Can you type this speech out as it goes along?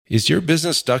Is your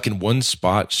business stuck in one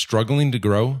spot, struggling to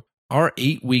grow? Our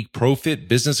 8-week ProFit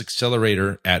Business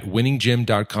Accelerator at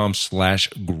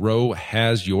winninggym.com/grow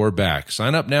has your back.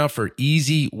 Sign up now for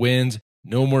easy wins,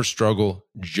 no more struggle,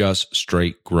 just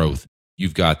straight growth.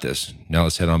 You've got this. Now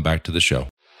let's head on back to the show.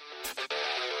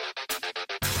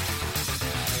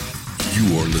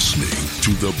 You are listening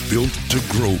to the Built to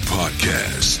Grow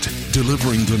podcast,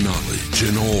 delivering the knowledge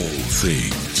in all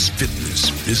things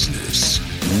fitness business.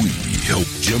 We help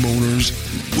gym owners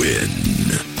win.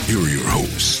 Here are your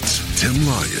hosts, Tim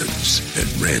Lyons and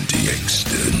Randy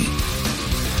Engston.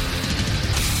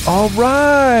 All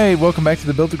right. Welcome back to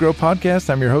the Built to Grow podcast.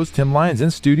 I'm your host, Tim Lyons,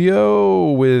 in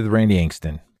studio with Randy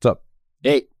Engston. What's up?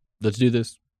 Hey, let's do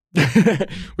this.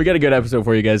 We got a good episode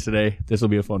for you guys today. This will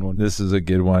be a fun one. This is a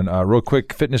good one. Real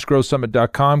quick,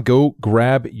 fitnessgrowsummit.com. Go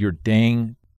grab your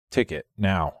dang ticket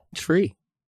now. It's free.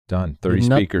 Done. 30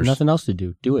 speakers. Nothing else to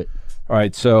do. Do it. All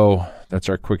right. So that's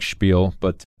our quick spiel.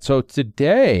 But so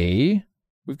today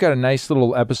we've got a nice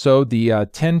little episode, the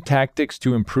 10 tactics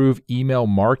to improve email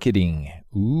marketing.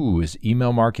 Ooh, is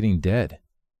email marketing dead?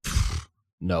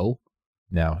 No.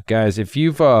 Now, guys, if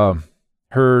you've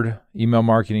heard email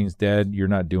marketing is dead, you're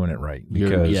not doing it right.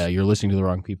 Because, you're listening to the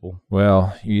wrong people.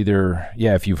 Well,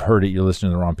 if you've heard it, you're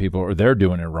listening to the wrong people, or they're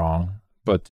doing it wrong.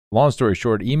 But long story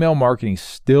short, email marketing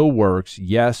still works.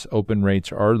 Yes, open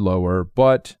rates are lower,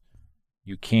 but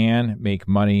you can make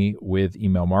money with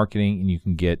email marketing, and you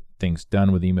can get things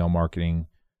done with email marketing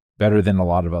better than a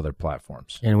lot of other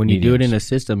platforms. And when you do it in a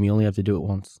system, you only have to do it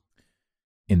once.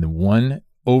 In the one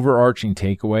overarching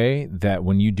takeaway that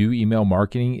when you do email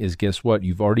marketing is, guess what?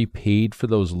 You've already paid for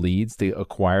those leads. They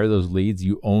acquire those leads.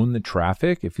 You own the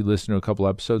traffic. If you listen to a couple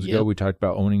episodes ago, we talked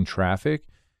about owning traffic.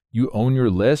 You own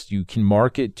your list. You can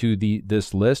market to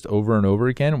this list over and over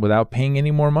again without paying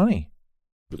any more money.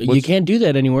 You can't do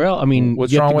that anywhere else. I mean,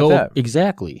 what's you have wrong to with go, that?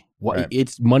 Exactly. Right.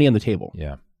 It's money on the table.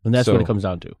 Yeah. And that's what it comes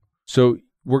down to. So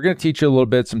we're going to teach you a little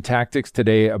bit, some tactics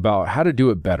today about how to do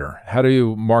it better, how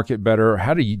to market better,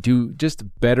 how do you do just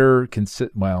better,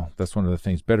 well, that's one of the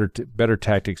things, better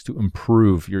tactics to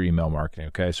improve your email marketing,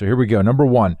 okay? So here we go. Number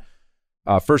one,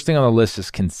 first thing on the list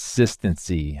is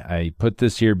consistency. I put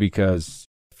this here because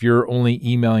if you're only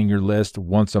emailing your list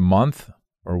once a month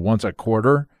or once a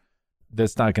quarter,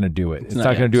 that's not going to do it. It's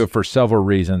not going to do it for several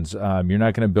reasons. You're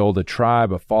not going to build a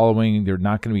tribe, a following. They're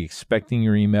not going to be expecting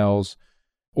your emails.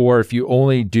 Or if you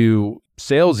only do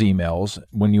sales emails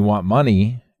when you want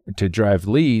money to drive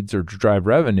leads or to drive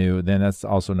revenue, then that's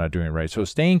also not doing it right. So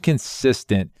staying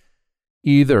consistent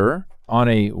either on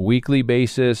a weekly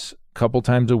basis, couple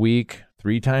times a week,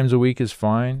 3 times a week is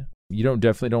fine. You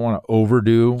definitely don't want to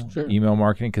overdo email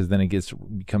marketing because then it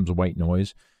becomes white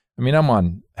noise. I mean, I'm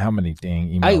on how many dang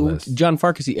email lists? John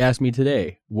Farkasy asked me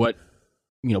today what,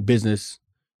 business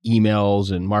emails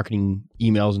and marketing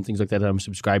emails and things like that I'm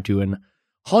subscribed to, and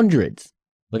hundreds.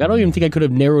 Like, I don't even think I could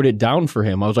have narrowed it down for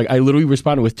him. I was like, I literally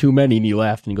responded with too many, and he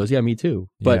laughed and he goes, yeah, me too.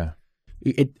 But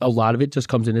a lot of it just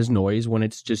comes in as noise when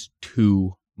it's just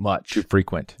too much. Too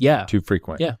frequent. Yeah. Too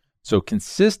frequent. Yeah. So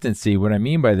consistency, what I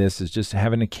mean by this is just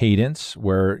having a cadence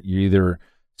where you're either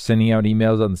sending out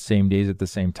emails on the same days at the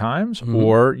same times,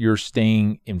 or you're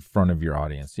staying in front of your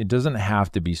audience. It doesn't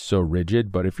have to be so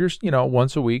rigid, but if you're,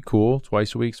 once a week, cool.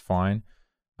 Twice a week's fine.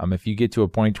 If you get to a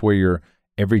point where you're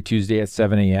every Tuesday at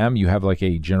 7 a.m., you have like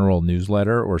a general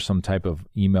newsletter or some type of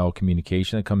email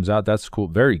communication that comes out, that's cool.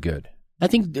 Very good. I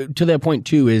think to that point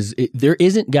too there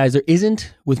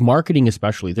isn't with marketing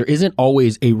especially, there isn't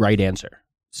always a right answer.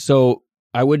 So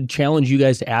I would challenge you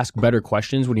guys to ask better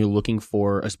questions when you're looking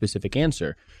for a specific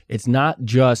answer. It's not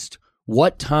just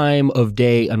what time of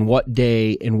day on what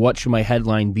day and what should my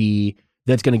headline be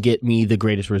that's going to get me the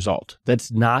greatest result.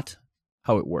 That's not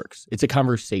how it works. It's a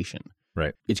conversation.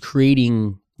 Right. It's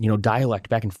creating, dialect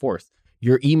back and forth.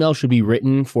 Your email should be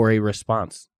written for a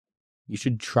response. You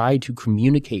should try to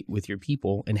communicate with your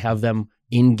people and have them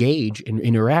engage and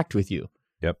interact with you.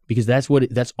 Yep. Because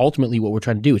that's ultimately what we're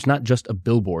trying to do. It's not just a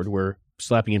billboard. We're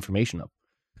slapping information up.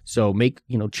 So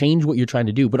change what you're trying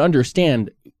to do, but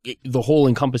understand the whole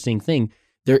encompassing thing.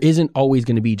 There isn't always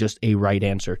going to be just a right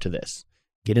answer to this.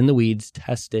 Get in the weeds,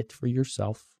 test it for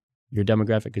yourself. Your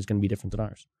demographic is going to be different than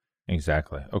ours.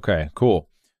 Exactly. Okay, cool.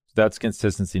 So that's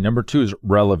consistency. Number 2 is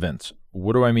relevance.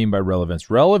 What do I mean by relevance?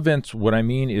 Relevance, what I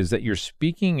mean is that you're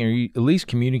speaking or you at least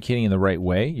communicating in the right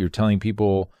way. You're telling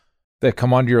people that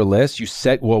come onto your list. You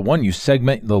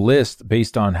segment the list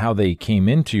based on how they came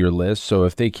into your list. So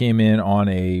if they came in on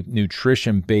a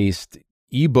nutrition-based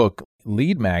ebook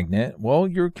lead magnet, well,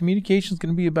 your communication is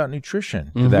going to be about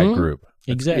nutrition to that group.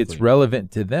 Exactly. It's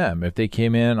relevant to them. If they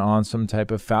came in on some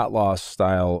type of fat loss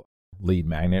style lead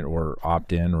magnet or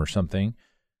opt in or something.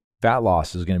 Fat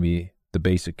loss is going to be the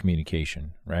basic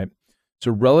communication, right?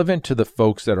 So relevant to the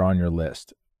folks that are on your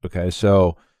list. Okay.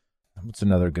 So what's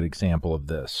another good example of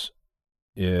this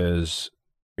is,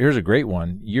 here's a great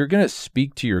one. You're going to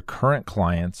speak to your current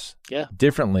clients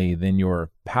differently than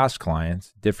your past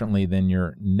clients, differently than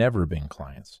your never been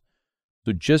clients.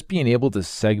 So just being able to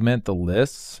segment the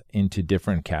lists into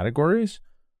different categories,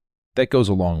 that goes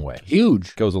a long way.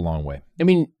 Huge. Goes a long way. I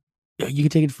mean, you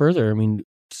could take it further. I mean,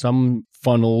 some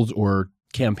funnels or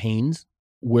campaigns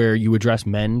where you address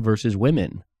men versus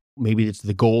women. Maybe it's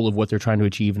the goal of what they're trying to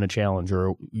achieve in a challenge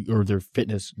or their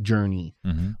fitness journey.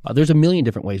 Mm-hmm. There's a million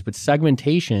different ways, but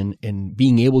segmentation and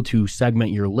being able to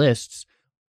segment your lists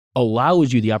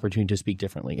allows you the opportunity to speak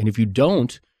differently. And if you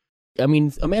don't, I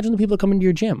mean, imagine the people that come into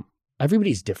your gym.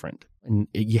 Everybody's different, and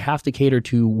you have to cater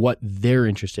to what they're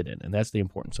interested in, and that's the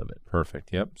importance of it.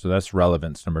 Perfect. Yep. So that's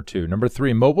relevance, number 2. Number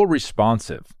 3, mobile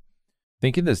responsive.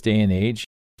 Think in this day and age,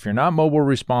 if you're not mobile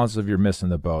responsive, you're missing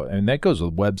the boat. And that goes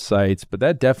with websites, but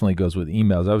that definitely goes with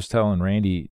emails. I was telling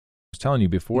Randy, I was telling you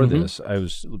before this, I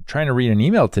was trying to read an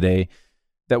email today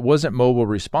that wasn't mobile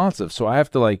responsive. So I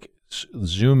have to like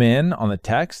zoom in on the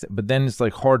text, but then it's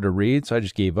like hard to read. So I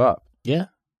just gave up. Yeah.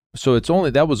 So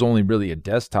that was only really a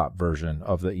desktop version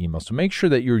of the email. So make sure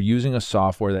that you're using a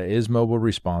software that is mobile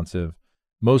responsive.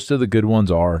 Most of the good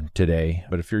ones are today,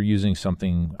 but if you're using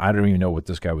something, I don't even know what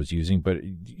this guy was using, but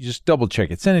you just double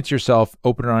check it. Send it to yourself,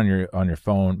 open it on your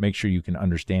phone, make sure you can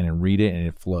understand and read it and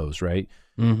it flows, right?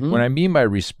 Mm-hmm. When I mean by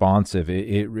responsive,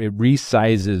 it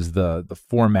resizes the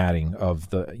formatting of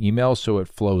the email so it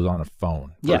flows on a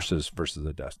phone versus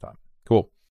a desktop. Cool.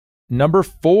 Number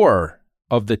 4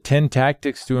 of the 10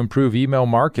 tactics to improve email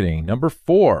marketing. Number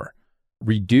 4,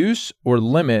 reduce or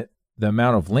limit the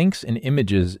amount of links and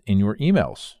images in your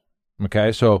emails.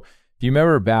 Okay. So if you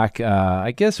remember back,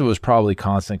 I guess it was probably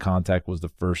Constant Contact was the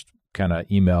first kind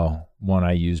of email one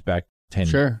I used back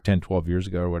 10, 12 years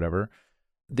ago or whatever.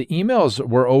 The emails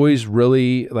were always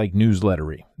really like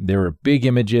newslettery. They were big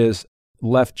images,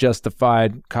 left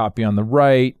justified, copy on the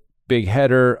right, big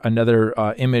header, another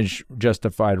image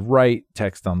justified right,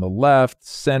 text on the left,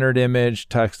 centered image,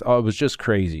 text. Oh, it was just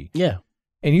crazy. Yeah.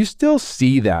 And you still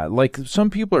see that. Like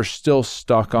some people are still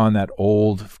stuck on that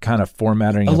old kind of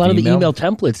formatting. A lot of the email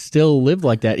templates still live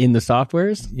like that in the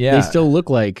softwares. Yeah. They still look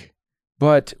like.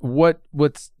 But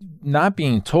what's not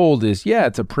being told is, yeah,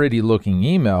 it's a pretty looking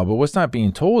email, but what's not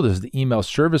being told is the email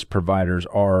service providers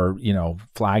are,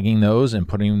 flagging those and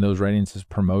putting those right into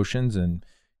promotions. And,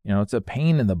 it's a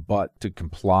pain in the butt to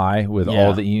comply with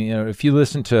all the, if you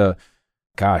listen to,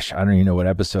 gosh, I don't even know what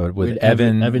episode with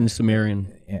Evan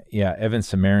Samarian. Yeah, Evan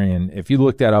Samarian. If you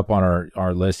look that up on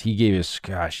our list, he gave us,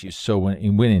 he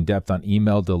went in depth on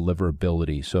email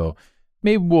deliverability. So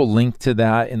maybe we'll link to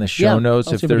that in the show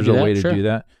notes if there's a way to do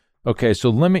that. Okay, so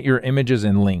limit your images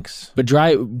and links. But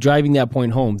driving that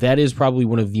point home, that is probably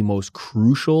one of the most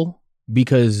crucial,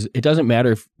 because it doesn't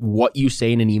matter what you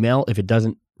say in an email if it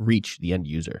doesn't reach the end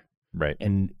user. Right.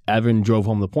 And Evan drove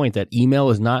home the point that email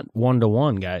is not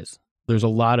one-to-one, guys. There's a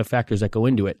lot of factors that go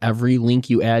into it. Every link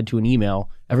you add to an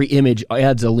email, every image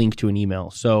adds a link to an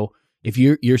email. So if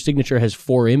your signature has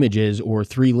 4 images or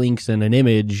 3 links and an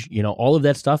image, all of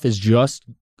that stuff is just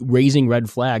raising red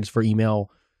flags for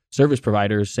email service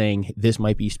providers saying this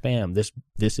might be spam.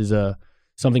 This is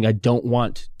something I don't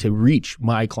want to reach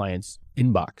my client's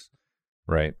inbox.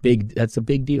 Right. That's a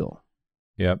big deal.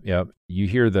 Yep. You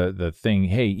hear the thing,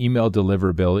 hey, email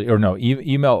deliverability, or no,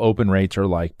 email open rates are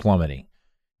like plummeting.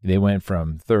 They went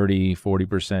from 30,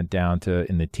 40% down to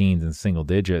in the teens and single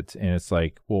digits. And it's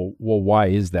like, well, why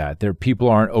is that? People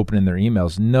aren't opening their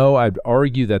emails. No, I'd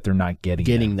argue that they're not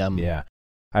getting them. Yeah.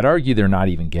 I'd argue they're not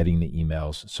even getting the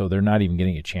emails. So they're not even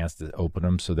getting a chance to open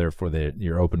them. So therefore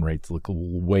your open rates look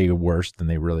way worse than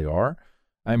they really are.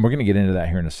 And we're going to get into that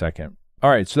here in a second.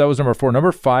 All right. So that was number 4.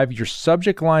 Number 5, your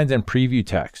subject lines and preview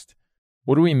text.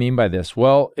 What do we mean by this?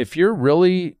 Well, if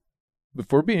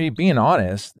we're being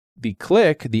honest,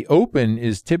 the open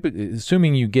is typically,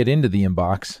 assuming you get into the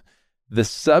inbox, the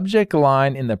subject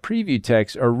line and the preview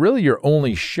text are really your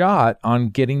only shot on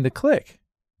getting the click,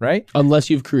 right? Unless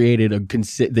you've created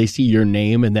they see your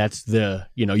name and that's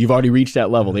you've already reached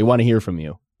that level. They want to hear from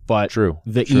you. But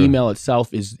the email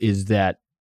itself is that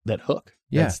hook.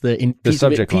 Yeah. That's the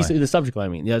subject line. The subject line, I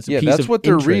mean. That's that's what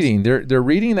they're reading. They're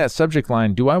reading that subject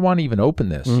line. Do I want to even open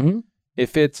this? Mm-hmm.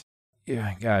 If it's,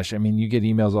 gosh, I mean, you get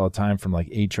emails all the time from like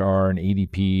HR and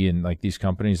ADP and like these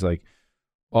companies like,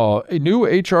 new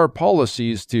HR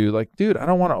policies to like, dude, I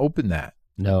don't want to open that.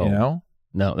 No.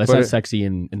 No, that's not sexy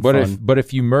and fun. But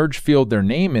if you merge field their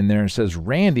name in there and says,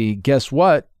 Randy, guess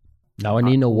what? Now I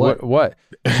need to know what. What?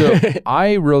 So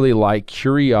I really like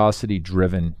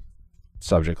curiosity-driven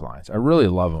subject lines. I really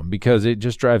love them because it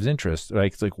just drives interest.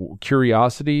 Like it's like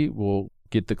curiosity will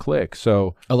get the click.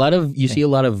 So you see a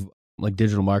lot of like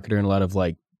digital marketer and a lot of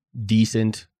like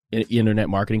decent internet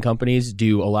marketing companies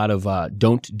do a lot of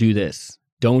don't do this,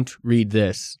 don't read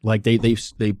this. Like they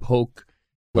poke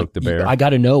the bear. I got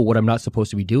to know what I'm not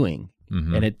supposed to be doing,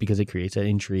 Mhm. because it creates that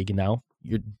intrigue. And now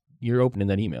you're opening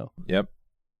that email. Yep.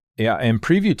 Yeah, and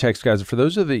preview text, guys, for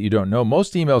those of you that you don't know,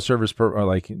 most email service are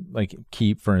like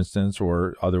Keep, for instance,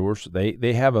 or others,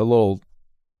 they have a little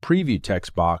preview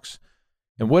text box.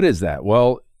 And what is that?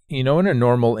 Well, in a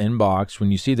normal inbox,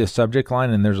 when you see the subject line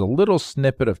and there's a little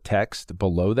snippet of text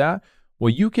below that, well,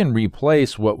 you can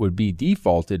replace what would be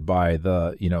defaulted by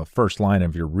the first line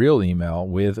of your real email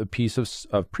with a piece of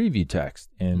preview text.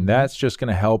 And that's just going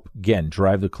to help, again,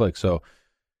 drive the click. So,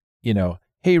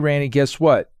 hey, Randy, guess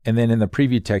what? And then in the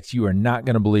preview text, you are not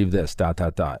going to believe this, ...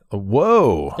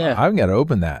 Whoa, Yeah. I've got to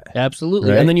open that. Absolutely.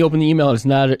 Right? And then you open the email, it's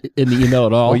not in the email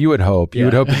at all. Well, you would hope. You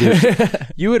would hope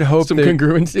you would hope some there-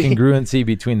 congruency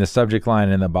between the subject line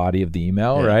and the body of the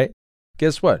email, Yeah. right?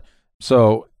 Guess what?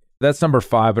 So that's number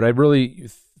 5, but I really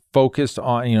focused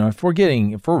on, if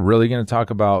we're really going to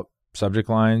talk about subject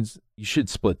lines, you should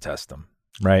split test them,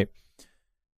 right?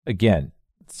 Again,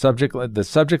 the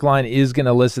subject line is going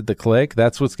to elicit the click.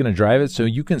 That's what's going to drive it. So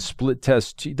you can split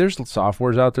test. There's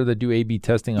softwares out there that do A/B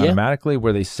testing automatically,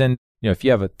 where they send, if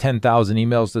you have 10,000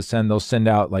 emails to send, they'll send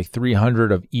out like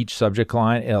 300 of each subject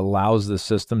line. It allows the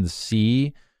system to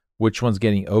see which one's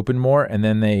getting open more, and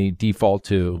then they default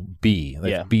to B.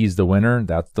 Like B is the winner.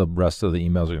 That's the rest of the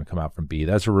emails are going to come out from B.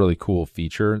 That's a really cool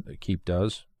feature that Keep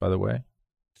does, by the way.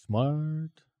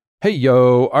 Smart. Hey,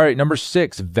 yo. All right, number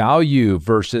 6, value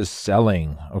versus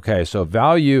selling. Okay, so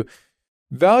value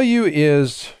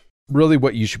is really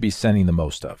what you should be sending the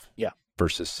most of. Yeah.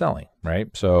 Versus selling, right?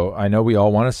 So I know we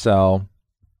all want to sell,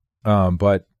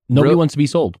 but nobody wants to be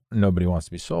sold. Nobody wants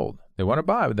to be sold. They want to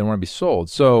buy, but they want to be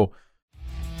sold. So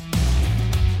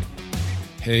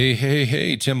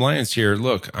Hey, Tim Lyons here.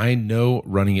 Look, I know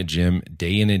running a gym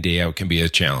day in and day out can be a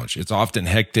challenge. It's often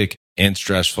hectic and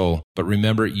stressful, but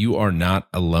remember, you are not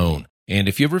alone. And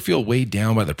if you ever feel weighed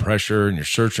down by the pressure and you're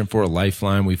searching for a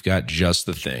lifeline, we've got just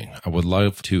the thing. I would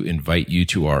love to invite you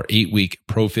to our 8-week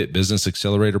ProFit Business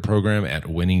Accelerator program at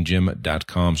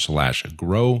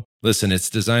winninggym.com/grow. Listen,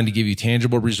 it's designed to give you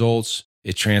tangible results.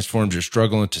 It transforms your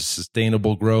struggle into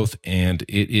sustainable growth, and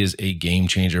it is a game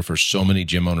changer for so many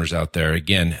gym owners out there.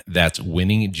 Again, that's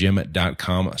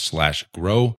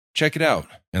winninggym.com/grow. Check it out,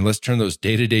 and let's turn those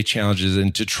day-to-day challenges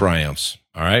into triumphs.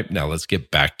 All right, now let's get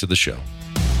back to the show.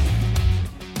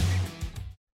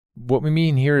 What we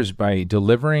mean here is by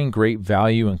delivering great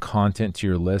value and content to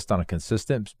your list on a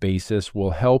consistent basis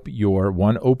will help your,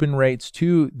 1, open rates,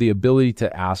 2, the ability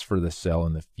to ask for the sale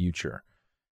in the future.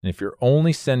 And if you're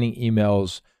only sending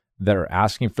emails that are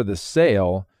asking for the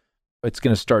sale, it's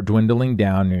going to start dwindling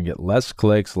down. You're going to get less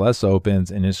clicks, less opens,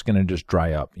 and it's going to just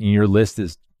dry up. And your list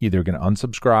is either going to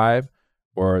unsubscribe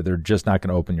or they're just not going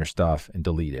to open your stuff and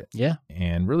delete it. Yeah.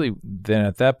 And really, then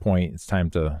at that point, it's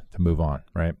time to move on,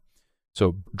 right?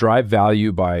 So drive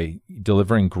value by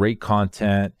delivering great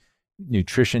content,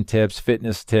 nutrition tips,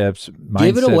 fitness tips, mindset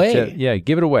Give it away.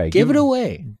 Give it away. Give it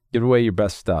away. Give away your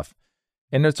best stuff.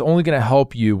 And it's only going to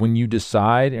help you when you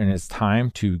decide and it's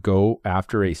time to go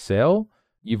after a sale.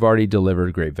 You've already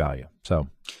delivered great value. So,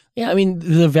 yeah, I mean,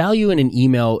 the value in an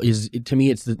email is, to me,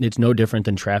 it's no different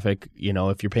than traffic.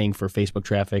 If you're paying for Facebook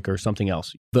traffic or something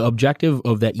else, the objective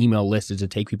of that email list is to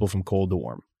take people from cold to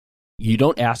warm. You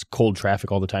don't ask cold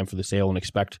traffic all the time for the sale and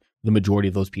expect the majority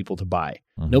of those people to buy.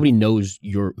 Mm-hmm. Nobody knows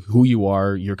who you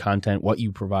are, your content, what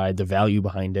you provide, the value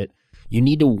behind it. You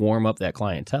need to warm up that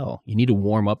clientele. You need to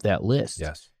warm up that list.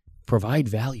 Yes. Provide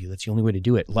value. That's the only way to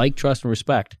do it. Like, trust, and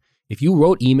respect. If you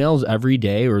wrote emails every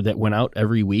day or that went out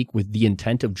every week with the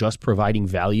intent of just providing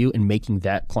value and making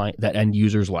that end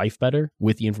user's life better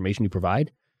with the information you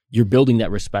provide, you're building that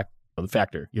respect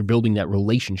factor. You're building that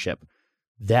relationship.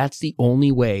 That's the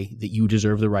only way that you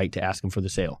deserve the right to ask them for the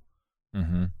sale.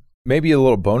 Mm-hmm. Maybe a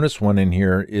little bonus one in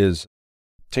here is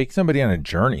take somebody on a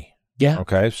journey. Yeah.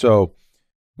 Okay. So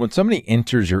when somebody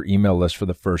enters your email list for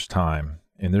the first time,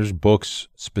 and there's books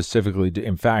specifically,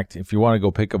 in fact, if you want to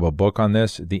go pick up a book on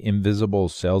this, The Invisible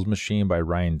Sales Machine by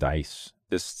Ryan Deiss.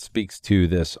 This speaks to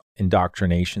this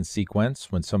indoctrination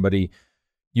sequence when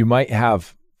you might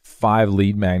have 5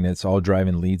 lead magnets all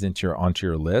driving leads onto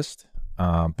your list.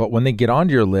 But when they get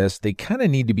onto your list, they kind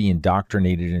of need to be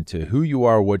indoctrinated into who you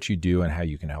are, what you do, and how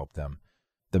you can help them.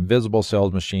 The Invisible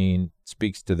Sales Machine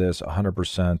speaks to this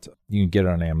 100%. You can get it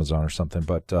on Amazon or something,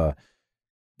 but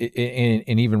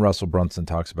and even Russell Brunson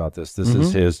talks about this. This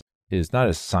is his not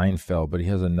his Seinfeld, but he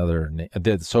has another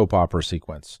the soap opera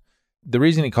sequence. The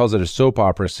reason he calls it a soap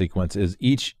opera sequence is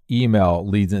each email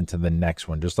leads into the next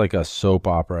one, just like a soap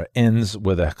opera ends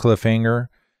with a cliffhanger,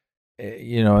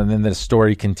 and then the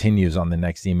story continues on the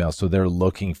next email. So they're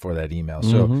looking for that email.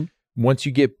 So once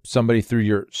you get somebody through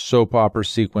your soap opera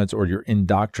sequence or your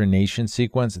indoctrination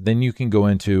sequence, then you can go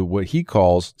into what he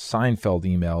calls Seinfeld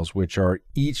emails, which are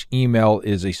each email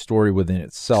is a story within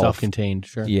itself. Self-contained,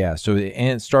 sure. Yeah. So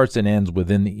it starts and ends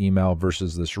within the email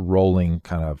versus this rolling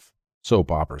kind of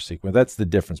soap opera sequence. That's the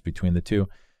difference between the two.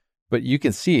 But you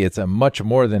can see it's a much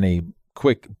more than a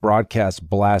quick broadcast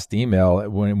blast email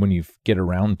when you get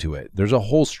around to it. There's a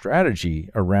whole strategy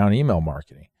around email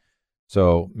marketing.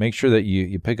 So make sure that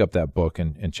you pick up that book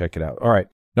and check it out. All right.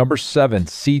 Number 7,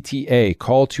 CTA,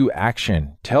 call to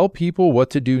action. Tell people what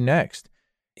to do next.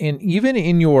 And even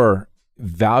in your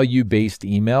value-based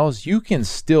emails, you can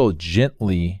still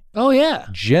gently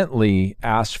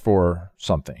ask for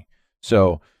something.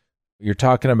 So you're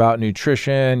talking about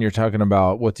nutrition, you're talking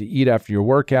about what to eat after your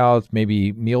workouts,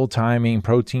 maybe meal timing,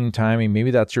 protein timing,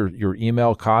 maybe that's your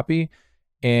email copy.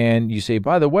 And you say,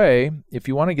 by the way, if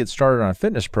you want to get started on a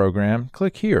fitness program,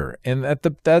 click here. And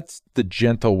that's the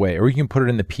gentle way. Or you can put it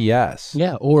in the PS.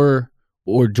 Yeah, or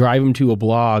drive them to a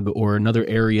blog or another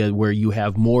area where you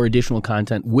have more additional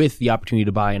content with the opportunity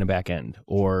to buy in a back end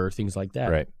or things like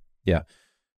that. Right. Yeah.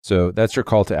 So that's your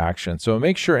call to action. So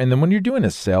make sure, and then when you're doing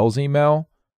a sales email,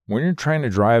 when you're trying to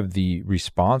drive the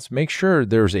response, make sure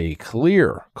there's a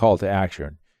clear call to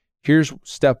action. Here's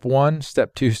step 1,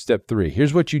 step 2, step 3.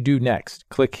 Here's what you do next.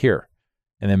 Click here.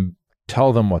 And then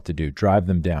tell them what to do. Drive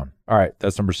them down. All right,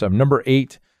 that's number 7. Number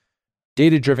 8,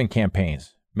 data-driven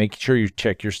campaigns. Make sure you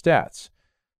check your stats.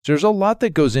 So there's a lot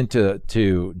that goes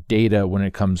into data when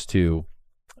it comes to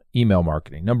email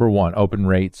marketing. Number 1, open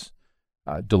rates,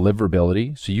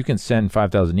 deliverability. So you can send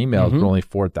 5,000 emails, but only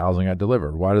 4,000 got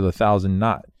delivered. Why do the 1,000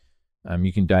 not?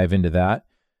 You can dive into that.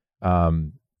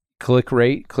 Click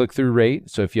rate, click-through rate.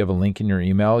 So if you have a link in your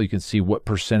email, you can see what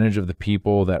percentage of the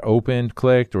people that opened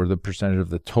clicked, or the percentage of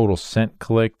the total sent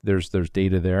clicked. There's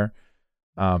data there.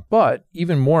 But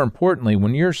even more importantly,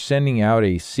 when you're sending out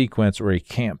a sequence or a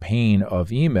campaign of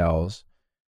emails,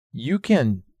 you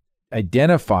can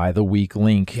identify the weak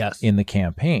link in the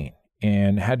campaign.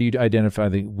 And how do you identify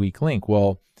the weak link?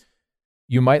 Well,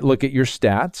 you might look at your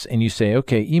stats and you say,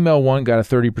 okay, email 1 got a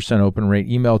 30% open rate.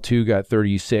 Email 2 got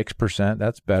 36%.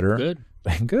 That's better.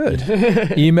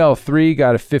 Good. Email 3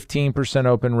 got a 15%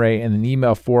 open rate, and then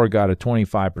email 4 got a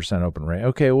 25% open rate.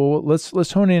 Okay, well,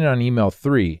 let's hone in on email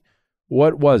 3.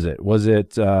 What was it? Was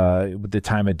it the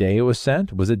time of day it was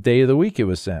sent? Was it day of the week it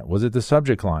was sent? Was it the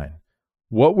subject line?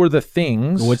 What were the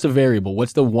things? What's the variable?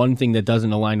 What's the one thing that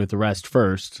doesn't align with the rest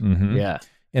first? Yeah.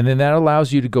 And then that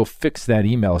allows you to go fix that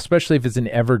email, especially if it's an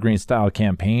evergreen style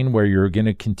campaign where you're going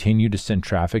to continue to send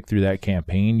traffic through that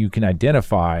campaign. You can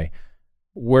identify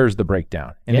where's the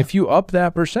breakdown. And if you up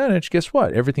that percentage, guess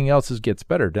what? Everything else gets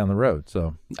better down the road.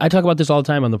 So I talk about this all the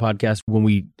time on the podcast when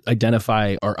we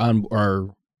identify our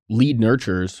lead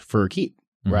nurtures for Keep,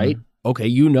 right? Okay,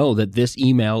 you know that this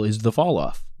email is the fall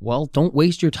off. Well, don't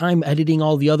waste your time editing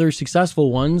all the other successful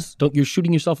ones. You're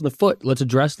shooting yourself in the foot. Let's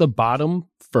address the bottom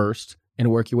first and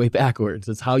work your way backwards.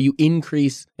 That's how you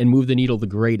increase and move the needle the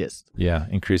greatest. Yeah,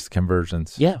 increase the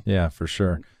conversions. Yeah, for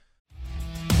sure.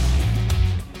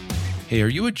 Hey, are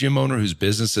you a gym owner whose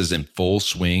business is in full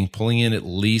swing, pulling in at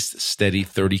least steady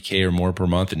 $30K or more per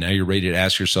month, and now you're ready to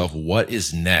ask yourself, what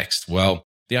is next? Well,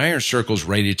 the Iron Circle is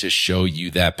ready to show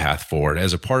you that path forward.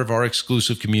 As a part of our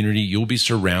exclusive community, you'll be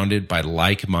surrounded by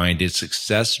like-minded,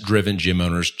 success-driven gym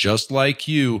owners just like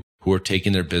you who are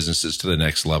taking their businesses to the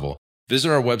next level. Visit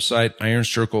our website,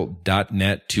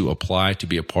 ironcircle.net, to apply to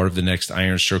be a part of the next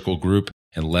Iron Circle group,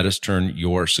 and let us turn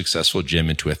your successful gym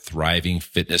into a thriving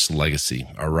fitness legacy.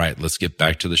 All right, let's get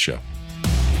back to the show.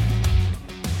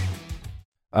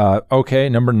 Okay,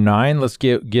 number 9, let's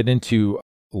get into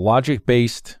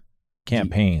logic-based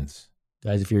campaigns.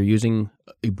 Guys, if you're using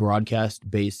a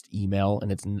broadcast-based email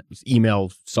and it's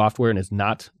email software and it's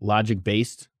not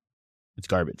logic-based, it's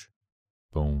garbage.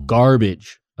 Boom.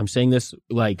 Garbage. I'm saying this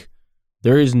like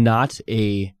there is not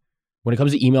when it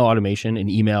comes to email automation and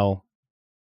email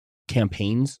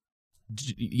campaigns,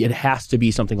 it has to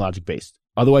be something logic-based.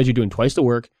 Otherwise, you're doing twice the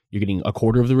work. You're getting a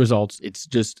quarter of the results. It's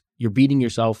just, you're beating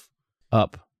yourself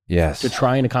up to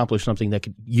try and accomplish something that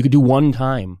you could do one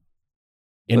time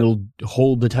and it'll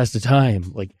hold the test of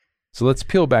time. So let's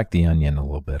peel back the onion a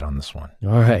little bit on this one.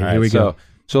 All right, here we go.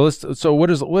 So what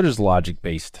does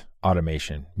logic-based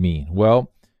automation mean?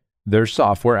 Well, There's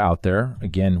software out there.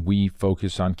 Again, we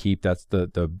focus on Keep. That's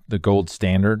the gold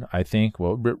standard, I think.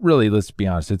 Well, really, let's be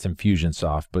honest, it's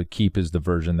Infusionsoft, but Keep is the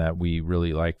version that we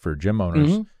really like for gym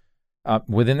owners.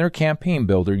 Within their campaign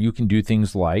builder, you can do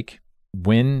things like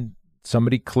when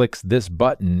somebody clicks this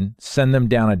button, send them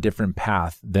down a different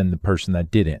path than the person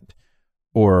that didn't,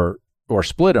 or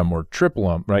split them or triple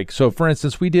them. Right. So, for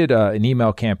instance, we did an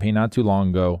email campaign not too long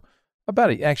ago.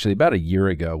 About a year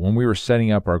ago, when we were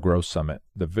setting up our growth summit,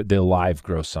 the live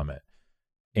growth summit,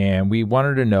 and we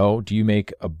wanted to know, do you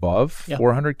make above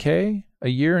 400K a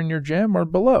year in your gym or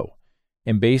below?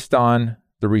 And based on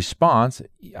the response,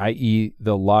 i.e.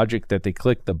 the logic that they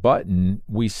clicked the button,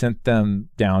 we sent them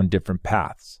down different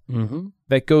paths.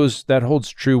 That holds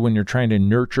true when you're trying to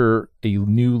nurture a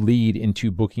new lead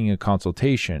into booking a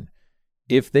consultation.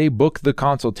 If they book the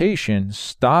consultation,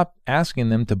 stop asking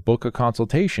them to book a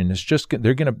consultation. It's just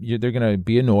they're gonna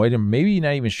be annoyed and maybe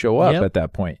not even show up at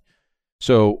that point.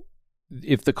 So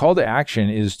if the call to action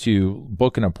is to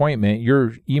book an appointment,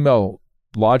 your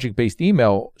logic-based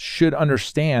email should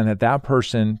understand that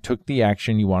person took the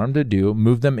action you want them to do,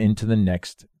 move them into the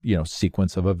next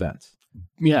sequence of events.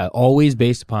 Yeah, always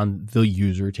based upon the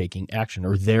user taking action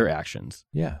or their actions.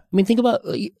 Yeah. I mean, think about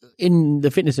in the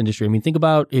fitness industry. I mean, think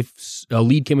about if a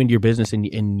lead came into your business and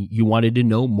you wanted to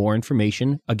know more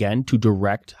information, again, to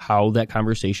direct how that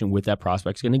conversation with that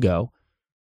prospect's going to go.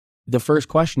 The first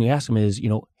question you ask them is,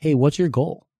 hey, what's your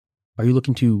goal? Are you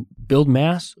looking to build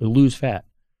mass or lose fat?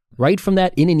 Right from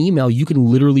that, in an email, you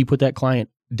can literally put that client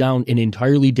down an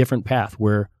entirely different path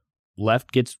where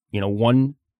left gets,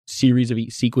 one series of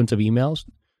sequence of emails,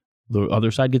 the other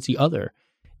side gets the other.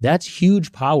 That's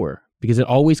huge power because it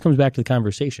always comes back to the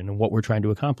conversation and what we're trying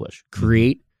to accomplish.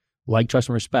 Create, like, trust,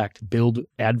 and respect, build,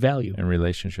 add value. And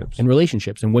relationships. And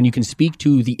when you can speak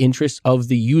to the interests of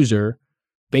the user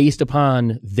based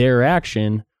upon their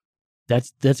action,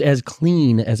 that's as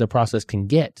clean as a process can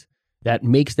get. That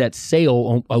makes that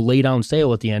sale a lay down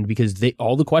sale at the end because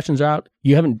all the questions are out.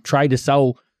 You haven't tried to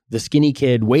sell the skinny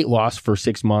kid weight loss for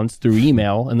 6 months through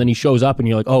email, and then he shows up and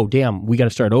you're like, oh, damn, we got to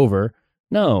start over.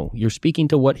 No, you're speaking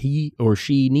to what he or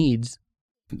she needs,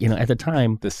 at the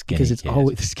time. The skinny because it's kid.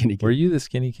 always the skinny kid. Were you the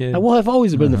skinny kid? Well, I've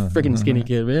always been the freaking skinny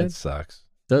kid, man. That sucks.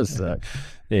 It does suck.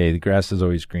 Hey, the grass is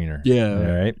always greener. Yeah.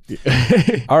 All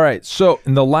right. All right. So,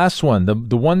 and the last one, the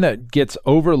one that gets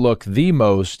overlooked the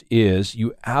most is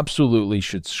you absolutely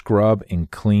should scrub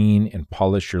and clean and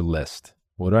polish your list.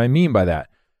 What do I mean by that?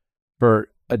 For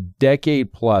a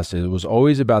decade plus, it was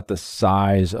always about the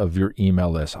size of your email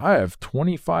list. I have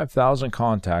 25,000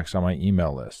 contacts on my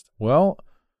email list. Well,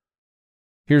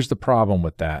 here's the problem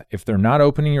with that. If they're not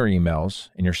opening your emails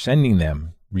and you're sending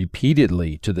them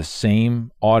repeatedly to the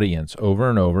same audience over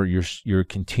and over, you're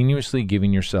continuously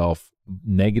giving yourself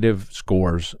negative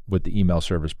scores with the email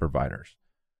service providers.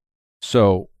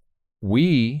 So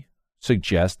we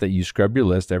suggest that you scrub your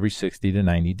list every 60 to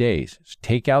 90 days. Just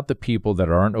take out the people that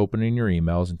aren't opening your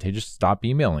emails and just stop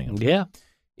emailing them. Yeah.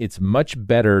 It's much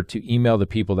better to email the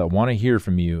people that want to hear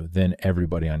from you than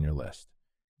everybody on your list.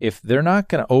 If they're not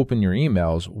going to open your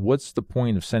emails, what's the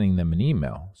point of sending them an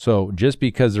email? So just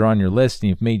because they're on your list and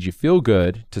you've made you feel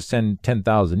good to send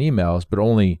 10,000 emails, but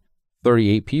only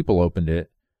 38 people opened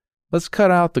it, let's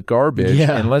cut out the garbage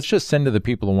and let's just send to the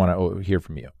people who want to hear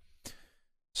from you.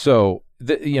 So,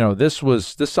 this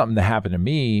is something that happened to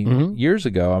me years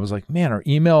ago. I was like, man, our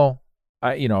email,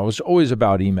 I was always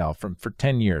about email for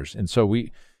 10 years. And so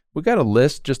we got a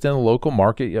list just in the local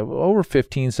market, over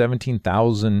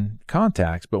 17,000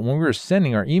 contacts. But when we were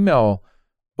sending, our email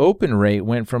open rate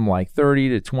went from like 30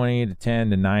 to 20 to 10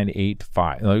 to 9 to 8 to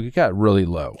 5. Like, it got really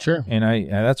low. Sure.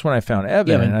 And that's when I found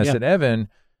Evan. I said, Evan,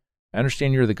 I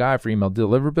understand you're the guy for email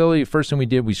deliverability. First thing we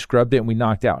did, we scrubbed it and we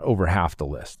knocked out over half the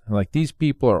list. Like, these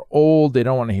people are old. They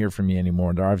don't want to hear from me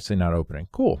anymore. They're obviously not opening.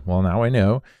 Cool. Well, now I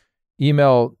know.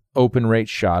 Email open rate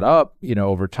shot up,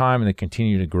 over time, and they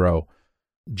continue to grow.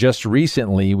 Just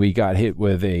recently, we got hit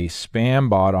with a spam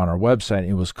bot on our website.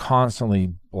 It was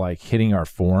constantly hitting our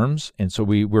forms. And so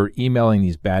we were emailing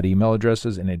these bad email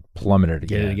addresses and it plummeted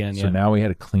again. So now we had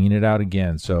to clean it out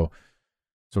again. So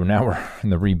now we're in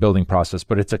the rebuilding process,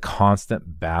 but it's a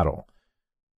constant battle.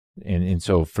 And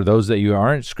so for those that you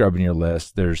aren't scrubbing your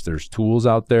list, there's tools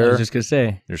out there. I was just going to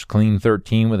say. There's Clean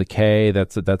 13 with a K.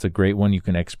 That's a great one. You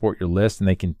can export your list and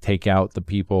they can take out the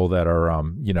people that are,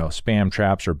 spam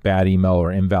traps or bad email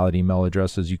or invalid email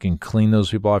addresses. You can clean those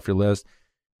people off your list.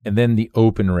 And then the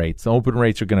open rates. The open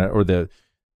rates are going to, or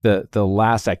the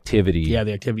last activity. Yeah,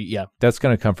 the activity, yeah. That's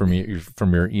going to come from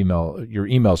your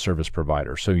email service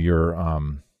provider. So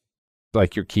your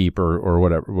like your Keep or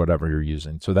whatever you're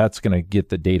using. So that's going to get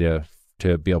the data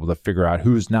to be able to figure out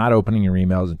who's not opening your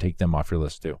emails and take them off your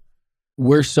list too?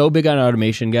 We're so big on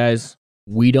automation, guys.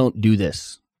 We don't do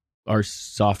this. Our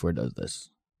software does this.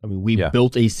 I mean, we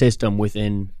built a system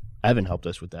within. Evan helped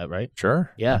us with that, right?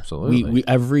 Sure. Yeah, absolutely.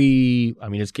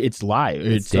 It's live.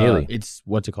 It's daily. It's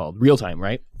what's it called? Real time,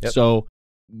 right? Yep. So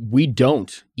we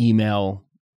don't email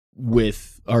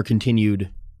with our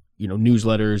continued,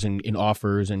 newsletters and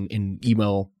offers and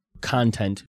email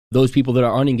content. Those people that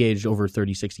are unengaged over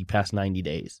 30, 60, past 90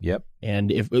 days. Yep.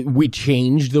 And if we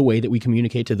change the way that we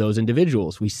communicate to those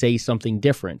individuals, we say something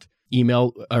different.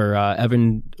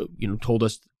 Evan, told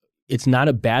us it's not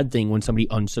a bad thing when somebody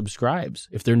unsubscribes.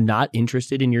 If they're not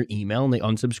interested in your email and they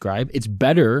unsubscribe, it's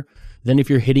better than if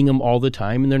you're hitting them all the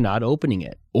time and they're not opening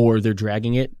it, or they're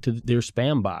dragging it to their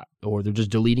spam bot, or they're just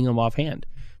deleting them offhand.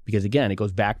 Because again, it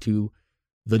goes back to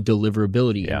the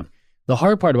deliverability. Yeah. And the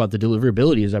hard part about the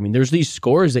deliverability is, there's these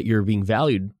scores that you're being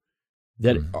valued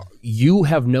that you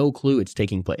have no clue it's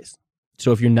taking place.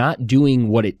 So if you're not doing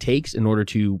what it takes in order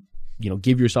to,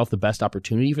 give yourself the best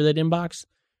opportunity for that inbox,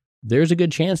 there's a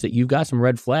good chance that you've got some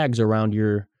red flags around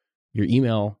your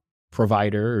email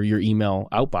provider or your email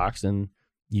outbox, and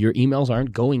your emails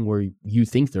aren't going where you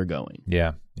think they're going.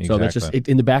 Yeah, exactly. So that's just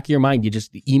in the back of your mind.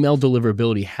 The email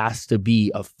deliverability has to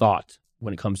be a thought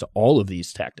when it comes to all of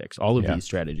these tactics, all of these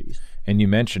strategies. And you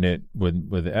mentioned it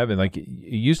with Evan. Like I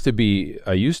used to be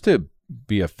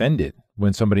offended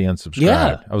when somebody unsubscribed.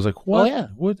 Yeah. I was like, what? Oh, yeah.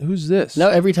 What? Who's this? Now,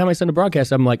 every time I send a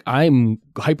broadcast, I'm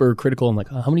hypercritical. I'm like,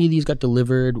 how many of these got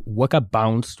delivered? What got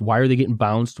bounced? Why are they getting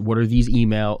bounced? What are these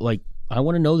email? Like, I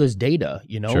want to know this data,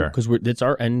 because these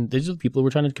are the people we're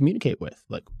trying to communicate with.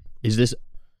 Like, is this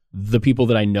the people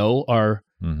that I know are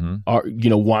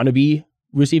want to be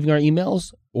receiving our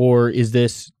emails, or is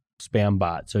this spam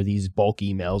bots? Are these bulk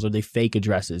emails? Are they fake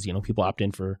addresses? People opt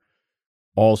in for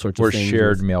all sorts of things. Or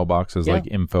shared mailboxes like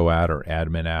info at or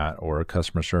admin at or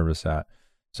customer service at.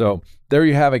 So there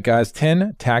you have it, guys.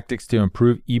 10 tactics to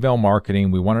improve email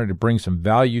marketing. We wanted to bring some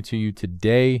value to you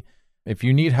today. If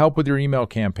you need help with your email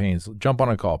campaigns, jump on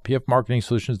a call,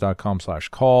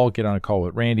 pfmarketingsolutions.com/call. Get on a call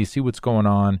with Randy, see what's going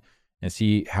on, and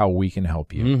see how we can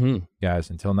help you. Guys,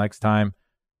 until next time,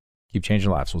 keep changing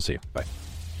lives. We'll see you. Bye.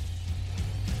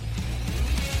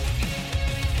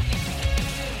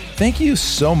 Thank you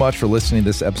so much for listening to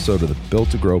this episode of the Built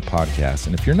to Grow podcast.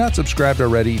 And if you're not subscribed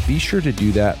already, be sure to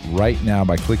do that right now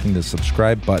by clicking the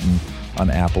subscribe button on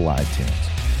Apple iTunes.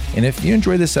 And if you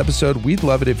enjoyed this episode, we'd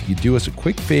love it if you could do us a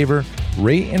quick favor,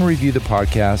 rate and review the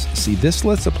podcast. See, this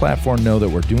lets the platform know that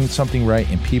we're doing something right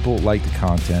and people like the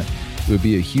content. It would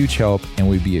be a huge help and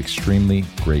we'd be extremely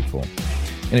grateful.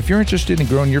 And if you're interested in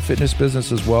growing your fitness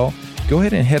business as well, go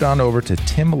ahead and head on over to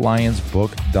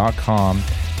timlyonsbook.com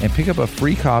and pick up a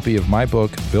free copy of my book,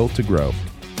 Built to Grow.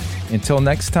 Until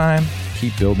next time,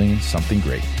 keep building something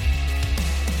great.